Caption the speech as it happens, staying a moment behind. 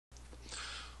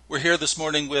We're here this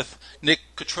morning with Nick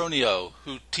Cutroneo,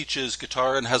 who teaches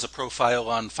guitar and has a profile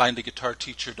on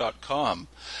FindaGuitarTeacher.com.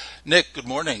 Nick, good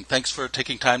morning. Thanks for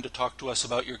taking time to talk to us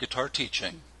about your guitar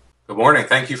teaching. Good morning.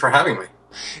 Thank you for having me.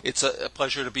 It's a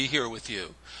pleasure to be here with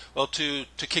you. Well, to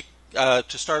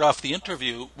start off the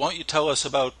interview, why don't you tell us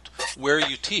about where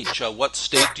you teach? What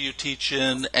state do you teach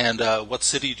in, and what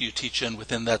city do you teach in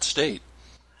within that state?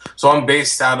 So I'm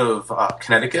based out of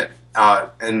Connecticut,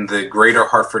 in the greater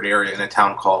Hartford area in a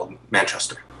town called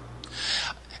Manchester.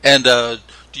 And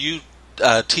do you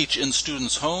teach in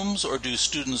students' homes, or do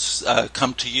students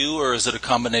come to you, or is it a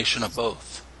combination of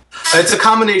both? It's a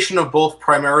combination of both.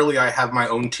 Primarily, I have my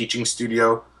own teaching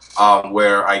studio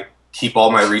where I keep all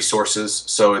my resources,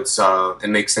 so it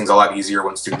makes things a lot easier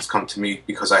when students come to me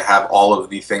because I have all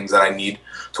of the things that I need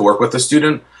to work with the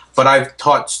student. But I've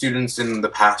taught students in the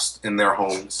past in their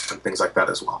homes and things like that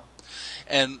as well.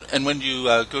 And when you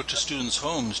go to students'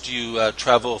 homes, do you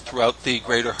travel throughout the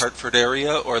greater Hartford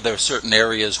area, or are there certain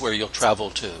areas where you'll travel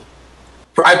to?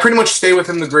 I pretty much stay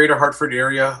within the greater Hartford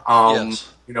area.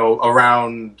 Yes.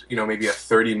 Around maybe a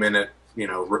 30-minute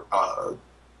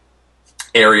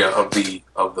area of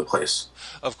the place.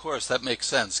 Of course, that makes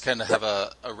sense. Kind of have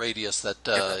a radius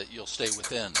that you'll stay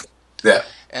within. Yeah.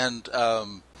 And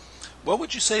what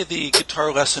would you say the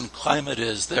guitar lesson climate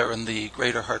is there in the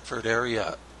greater Hartford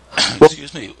area?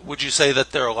 Excuse me. Would you say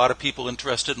that there are a lot of people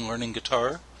interested in learning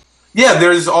guitar? Yeah,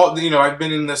 I've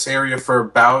been in this area for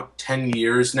about 10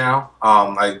 years now.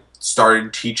 I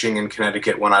started teaching in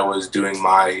Connecticut when I was doing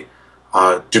my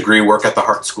degree work at the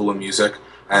Hartford School of Music,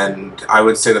 and I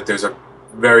would say that there's a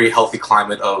very healthy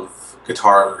climate of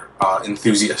guitar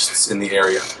enthusiasts in the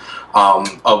area,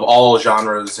 of all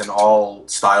genres and all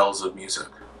styles of music.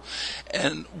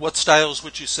 And what styles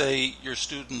would you say your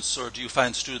students, or do you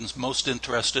find students most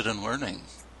interested in learning?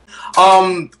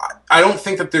 I don't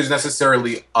think that there's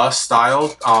necessarily a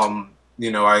style.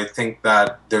 I think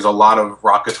that there's a lot of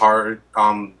rock guitar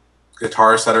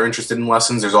guitarists that are interested in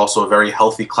lessons. There's also a very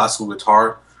healthy classical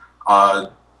guitar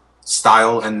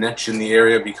style and niche in the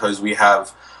area because we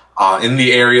have in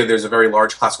the area there's a very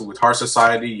large classical guitar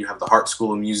society. You have the Hartford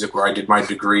School of Music where I did my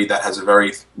degree that has a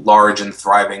very large and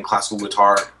thriving classical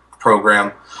guitar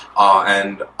program,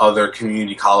 and other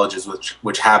community colleges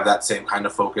which have that same kind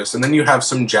of focus. And then you have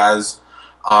some jazz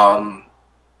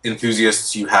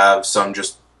enthusiasts. You have some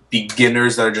just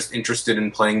beginners that are just interested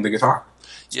in playing the guitar.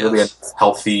 It's really a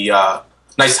healthy,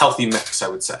 nice healthy mix, I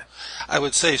would say. I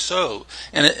would say so.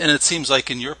 And it seems like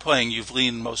in your playing you've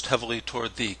leaned most heavily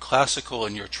toward the classical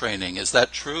in your training. Is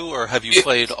that true, or have you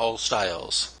played all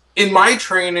styles? In my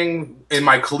training, in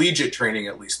my collegiate training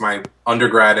at least, my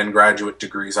undergrad and graduate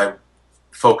degrees, I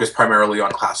focused primarily on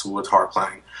classical guitar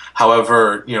playing.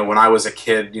 However, when I was a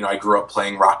kid, I grew up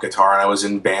playing rock guitar, and I was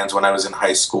in bands when I was in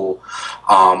high school.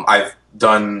 I've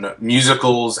done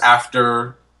musicals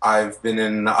after I've been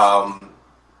in,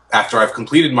 after I've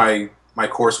completed my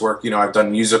coursework. I've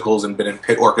done musicals and been in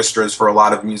pit orchestras for a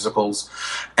lot of musicals,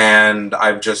 and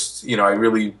I've just, I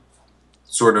really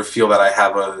sort of feel that I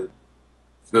have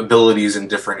abilities in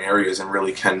different areas and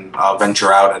really can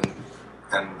venture out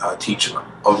and teach a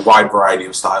wide variety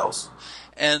of styles.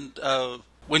 And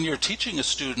when you're teaching a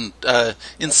student,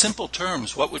 in simple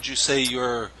terms, what would you say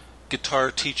your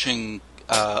guitar teaching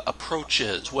approach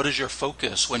is? What is your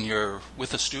focus when you're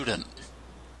with a student?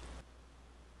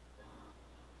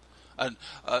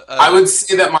 I would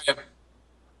say that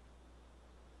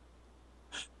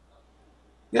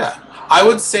I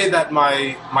would say that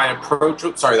my approach.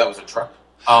 Oops, sorry, that was a truck.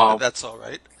 That's all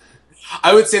right.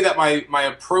 I would say that my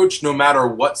approach, no matter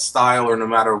what style or no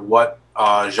matter what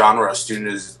genre a student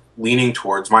is leaning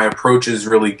towards, my approach is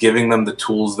really giving them the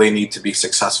tools they need to be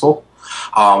successful.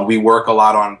 We work a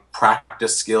lot on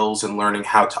practice skills and learning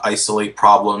how to isolate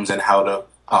problems and how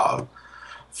to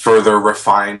further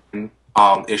refine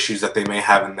issues that they may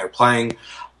have in their playing.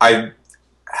 I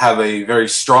have a very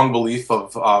strong belief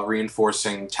of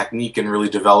reinforcing technique and really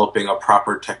developing a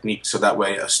proper technique so that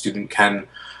way a student can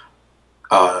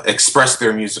express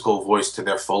their musical voice to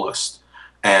their fullest.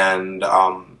 And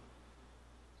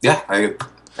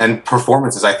and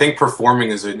performances. I think performing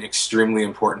is an extremely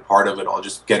important part of it all,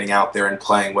 just getting out there and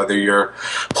playing, whether you're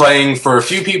playing for a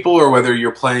few people or whether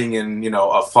you're playing in,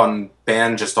 a fun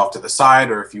band just off to the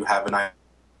side, or if you have an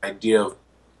idea of,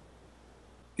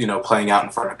 playing out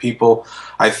in front of people.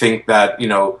 I think that,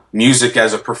 music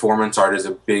as a performance art is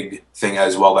a big thing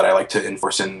as well that I like to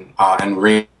enforce and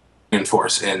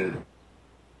reinforce in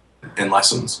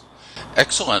lessons.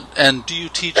 Excellent. And do you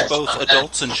teach both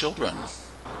adults and children?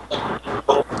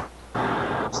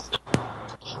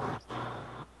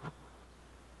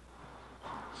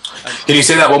 Can you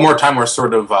say that one more time? We're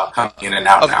sort of coming in and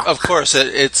out now. Of course,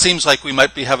 it seems like we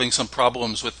might be having some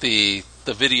problems with the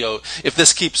video. If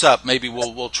this keeps up, maybe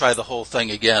we'll try the whole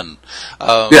thing again.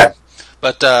 Yeah.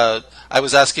 But I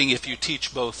was asking if you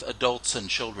teach both adults and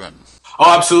children.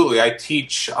 Oh, absolutely. I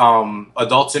teach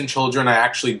adults and children. I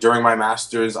actually, during my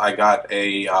master's, I got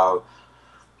a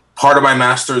part of my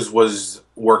master's was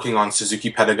working on Suzuki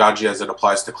pedagogy as it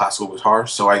applies to classical guitar.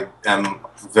 So I am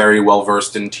very well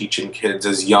versed in teaching kids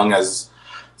as young as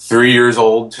 3 years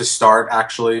old to start,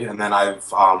 actually. And then I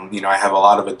have a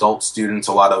lot of adult students,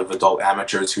 a lot of adult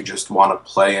amateurs who just want to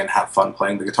play and have fun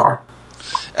playing the guitar.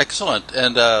 Excellent.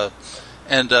 And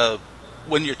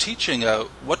when you're teaching,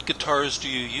 what guitars do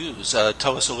you use?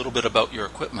 Tell us a little bit about your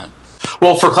equipment.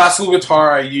 Well, for classical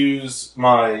guitar, I use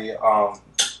my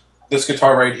this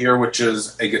guitar right here, which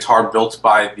is a guitar built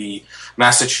by the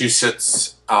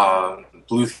Massachusetts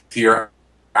luthier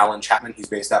Alan Chapman. He's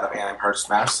based out of Amherst,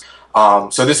 Mass.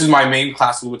 So this is my main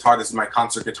classical guitar. This is my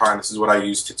concert guitar, and this is what I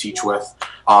use to teach with.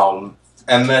 And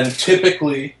then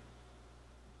typically,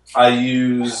 I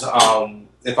use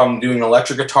if I'm doing an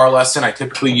electric guitar lesson, I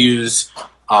typically use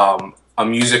a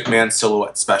Music Man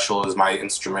Silhouette Special as my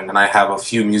instrument, and I have a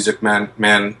few Music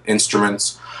Man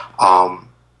instruments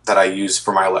that I use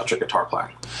for my electric guitar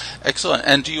playing. Excellent.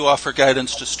 And do you offer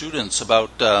guidance to students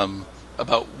about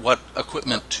what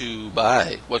equipment to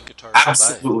buy, what guitars to buy?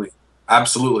 Absolutely.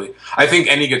 Absolutely. I think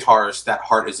any guitarist at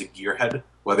heart is a gearhead,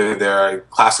 whether they're a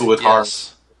classical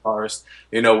guitarist, guitarist.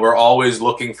 We're always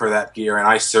looking for that gear, and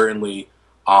I certainly,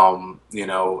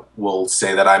 will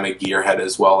say that I'm a gearhead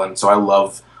as well. And so I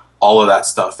love all of that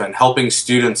stuff and helping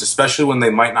students, especially when they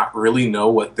might not really know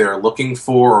what they're looking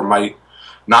for or might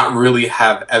not really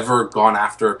have ever gone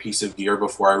after a piece of gear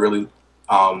before. I really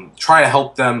try to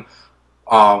help them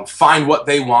find what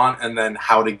they want and then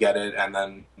how to get it, and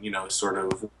then, sort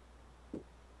of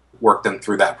work them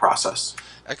through that process.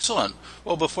 Excellent.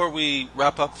 Well, before we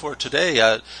wrap up for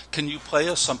today, can you play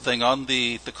us something on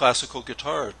the classical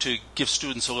guitar to give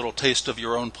students a little taste of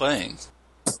your own playing?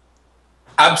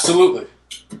 Absolutely.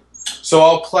 So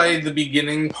I'll play the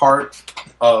beginning part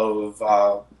of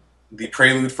the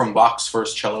prelude from Bach's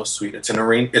First Cello Suite.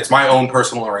 It's my own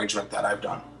personal arrangement that I've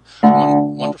done.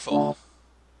 Wonderful.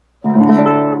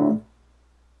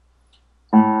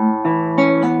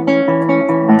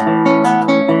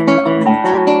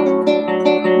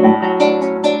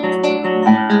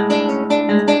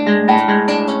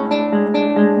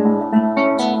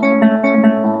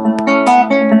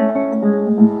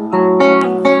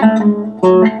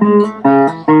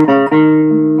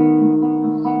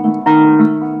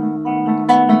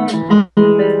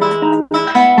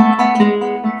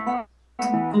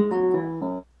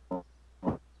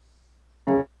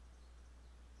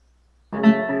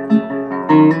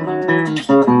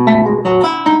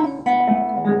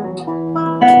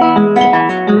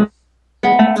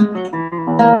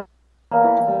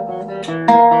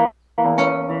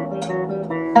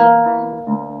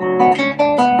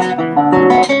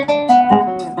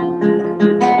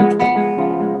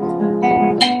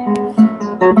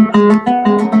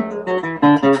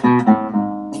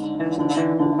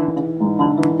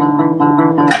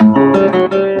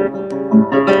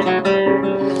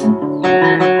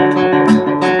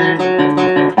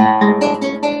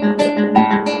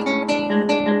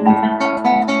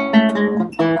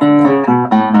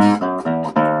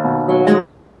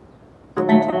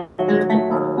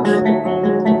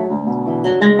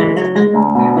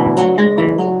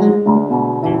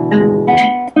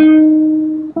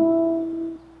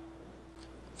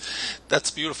 That's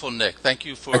beautiful, Nick. Thank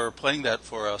you for playing that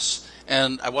for us.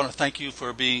 And I want to thank you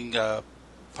for being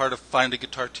part of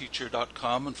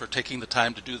FindaGuitarTeacher.com and for taking the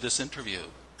time to do this interview.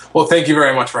 Well, thank you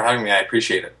very much for having me. I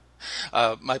appreciate it.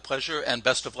 My pleasure, and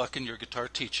best of luck in your guitar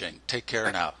teaching. Take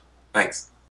care now. Thanks.